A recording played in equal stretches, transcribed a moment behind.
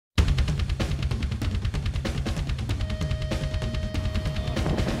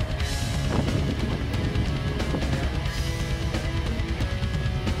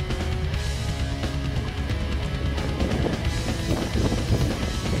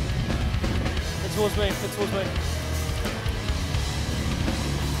towards me, bit towards me.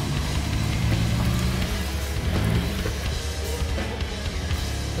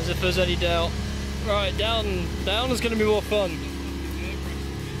 As if there's any doubt. Right, down is going to be more fun.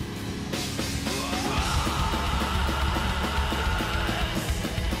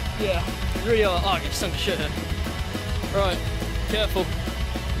 Yeah, really are. Oh, I get stunk of shit here. Right, careful.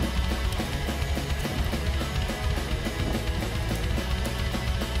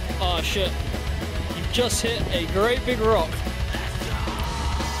 Oh shit. You've just hit a great big rock.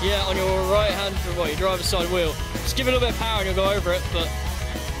 Yeah, on your right hand, well, your driver's side wheel. Just give it a little bit of power and you'll go over it, but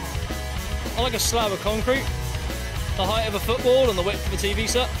I like a slab of concrete, the height of a football and the width of a TV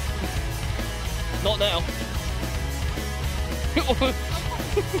set. Not now.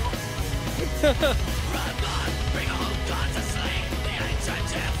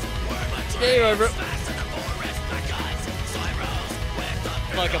 Yeah, you're over it.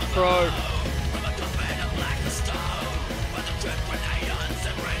 Like a pro.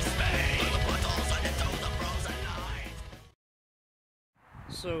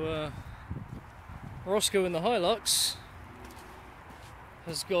 So, Roscoe in the Hylux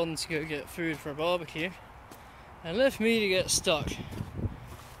has gone to go get food for a barbecue and left me to get stuck.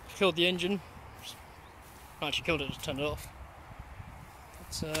 Killed the engine. Actually killed it, just turned it off.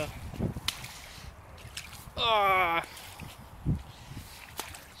 It's as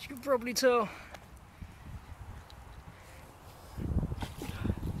you can probably tell,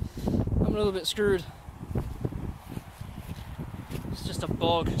 I'm a little bit screwed. It's just a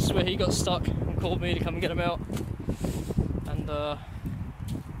bog. I swear he got stuck and called me to come and get him out, and I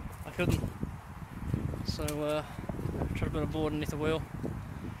couldn't. So tried to put a board underneath the wheel.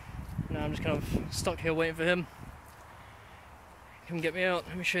 Now I'm just kind of stuck here waiting for him. Come get me out.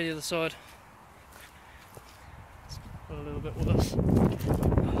 Let me show you the other side. It's a little bit worse.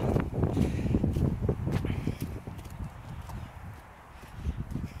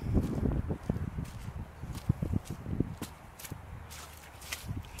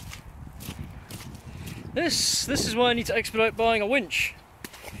 This is why I need to expedite buying a winch.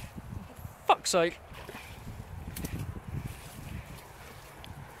 For fuck's sake.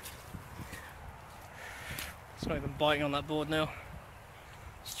 It's not even biting on that board now.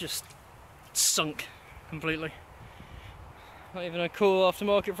 It's just sunk completely. Not even a cool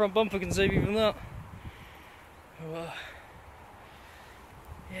aftermarket front bumper can save you from that. So,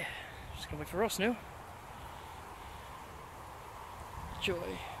 yeah, just gonna wait for Ross now.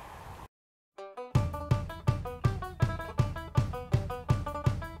 Joy.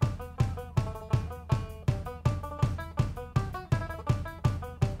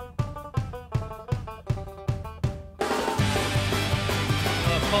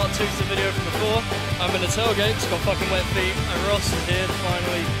 Part 2 to the video from before. I'm in the tailgate, it's got fucking wet feet, and Ross is here to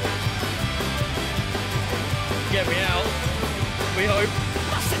finally get me out. We hope.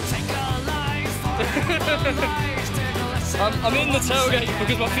 I'm in the tailgate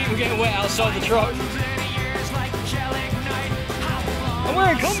because my feet were getting wet outside the truck. I'm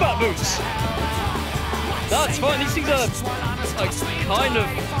wearing combat boots. That's fine, these things are like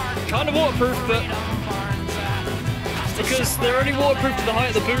kind of waterproof, but because they're only waterproof to the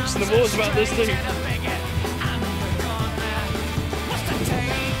height of the boots and the water's about this deep.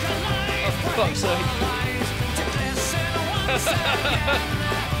 Oh, for fuck's sake.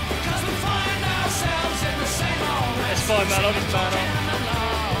 It's fine, man, I'll just man up.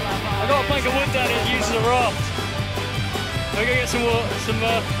 I got a plank of wood down here to use as a raft. I'm gonna get some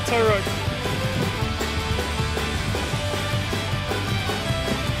tow rope.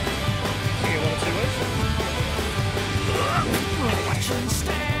 You get one or two ways.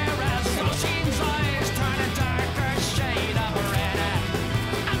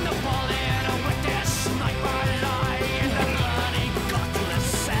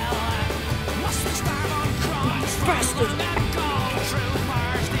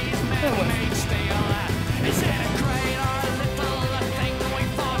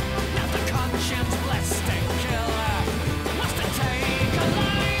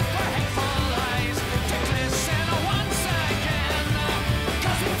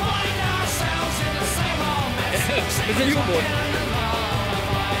 Is it your board?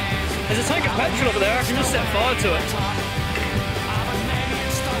 There's a tank of petrol over there, I can just set fire to it.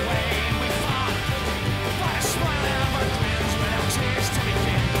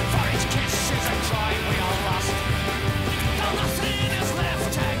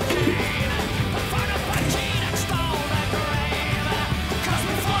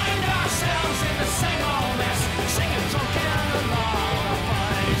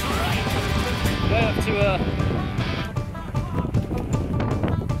 I have to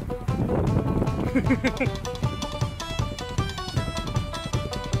Go,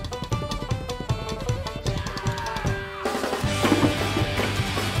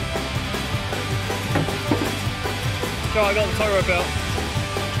 I got the tow rope out.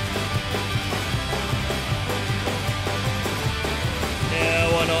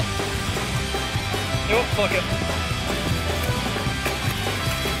 Yeah, why not? You know what, fuck it.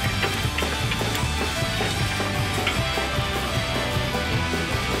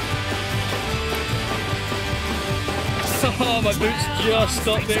 Oh, my boots just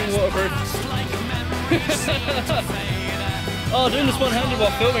stopped being waterproof. Oh, doing this one-handed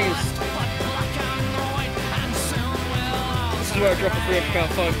while filming is... This is where I drop a £300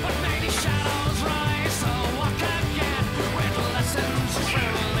 phone.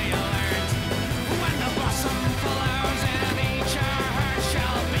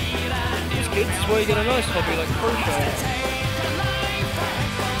 It's good, this is where you get a nice hobby like crochet.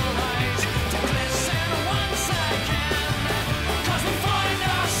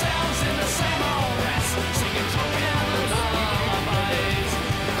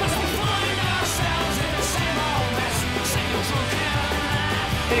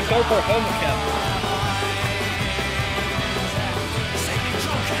 Need a GoPro helmet cap.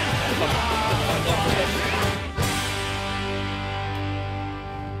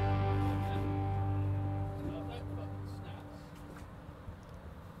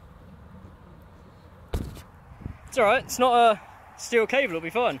 It's alright, it's not a steel cable, it'll be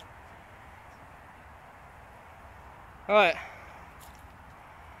fine. Alright.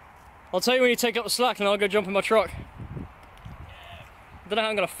 I'll tell you when you take up the slack and I'll go jump in my truck. I don't know how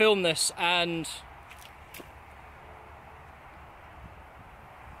I'm going to film this, and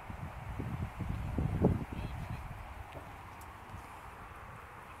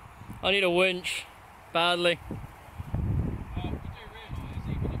I need a winch badly. You do realise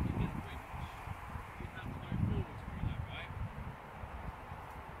even if you did a winch, you'd have to go forwards through that, right?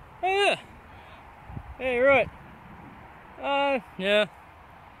 Oh yeah. Yeah, you're right. Yeah.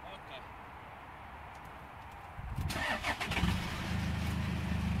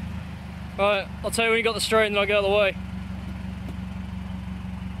 Right, I'll tell you when you got the straight and then I'll get out of the way.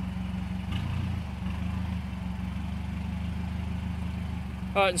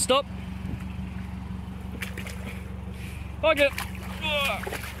 Alright, and stop. Fuck it.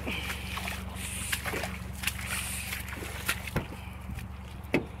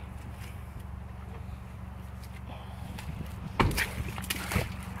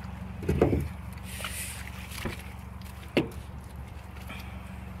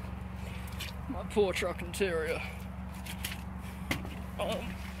 My poor truck interior. Oh.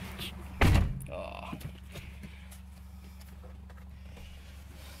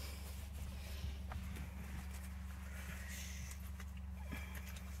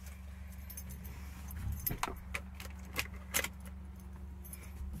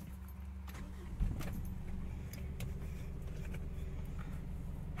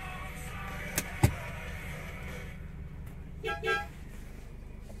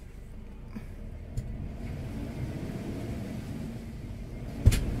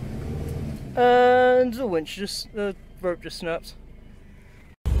 And the winch the rope just snapped.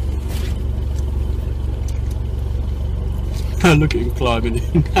 Look at him climbing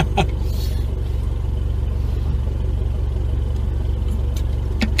in.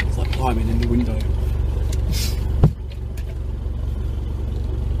 It's like climbing in the window.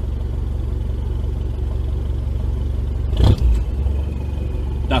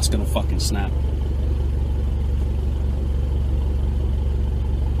 That's gonna fucking snap.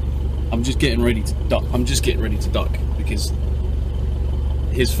 I'm just getting ready to duck. I'm just getting ready to duck because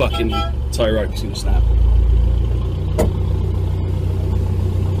his fucking tie rope's gonna snap.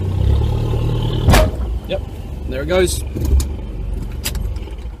 Yep, there it goes.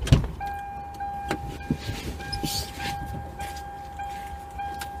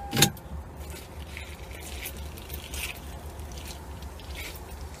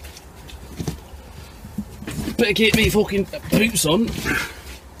 Better get me fucking boots on.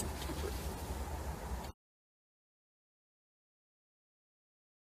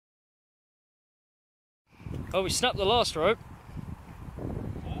 Oh, we snapped the last rope.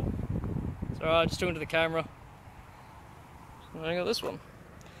 It's alright, just talking to the camera. And I got this one.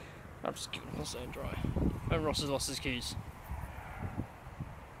 I'm just keeping it staying dry. And Ross has lost his keys.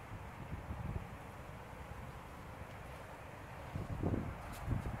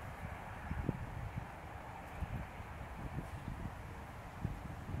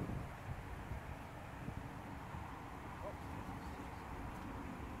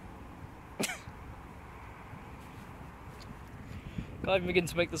 Can't even begin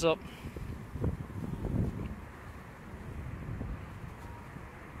to make this up.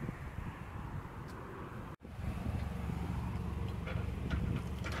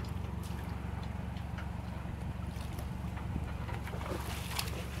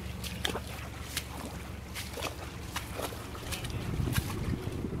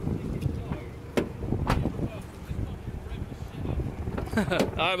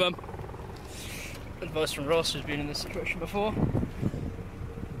 Alright, Mum. Advice from Ross, who's been in this situation before.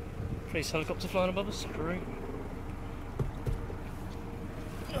 Police helicopter flying above us. Great.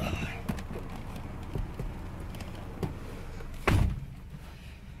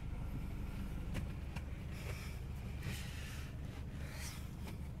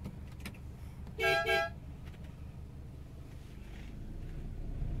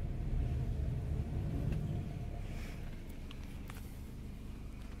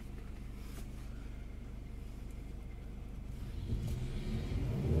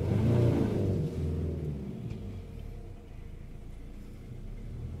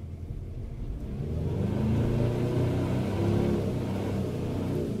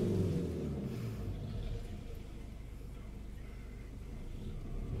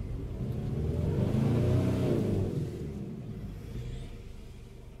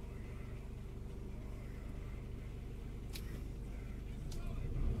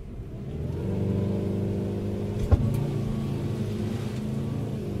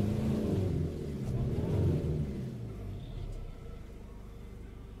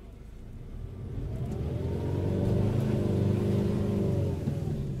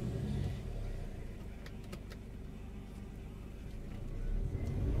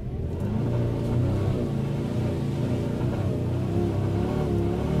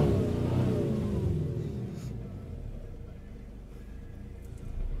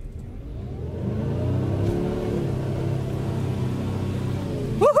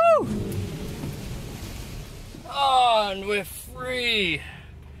 And we're free!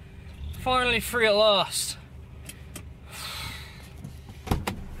 Finally free at last.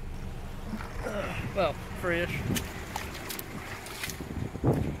 Well, free-ish.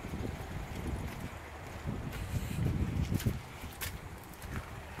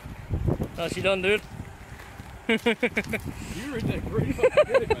 Nicely done, dude. You were there pretty fucking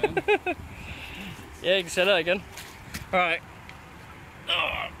good, man. Yeah, you can say that again. Alright.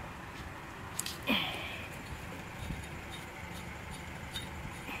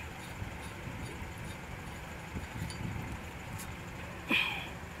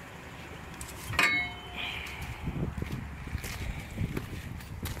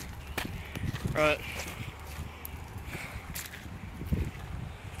 Right.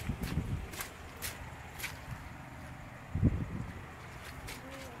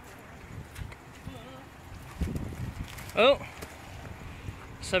 Oh,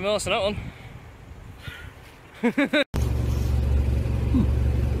 same else on that one.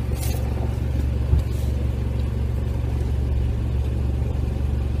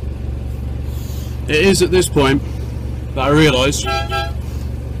 It is at this point that I realise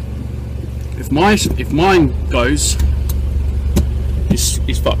if mine goes,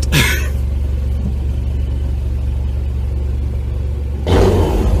 he's fucked.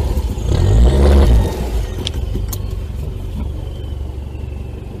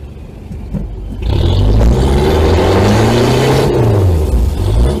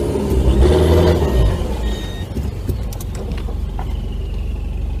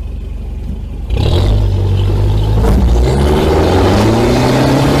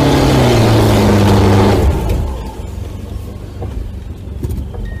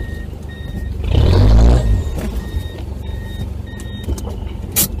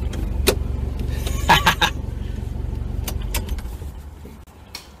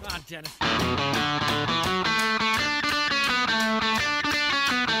 Dennis.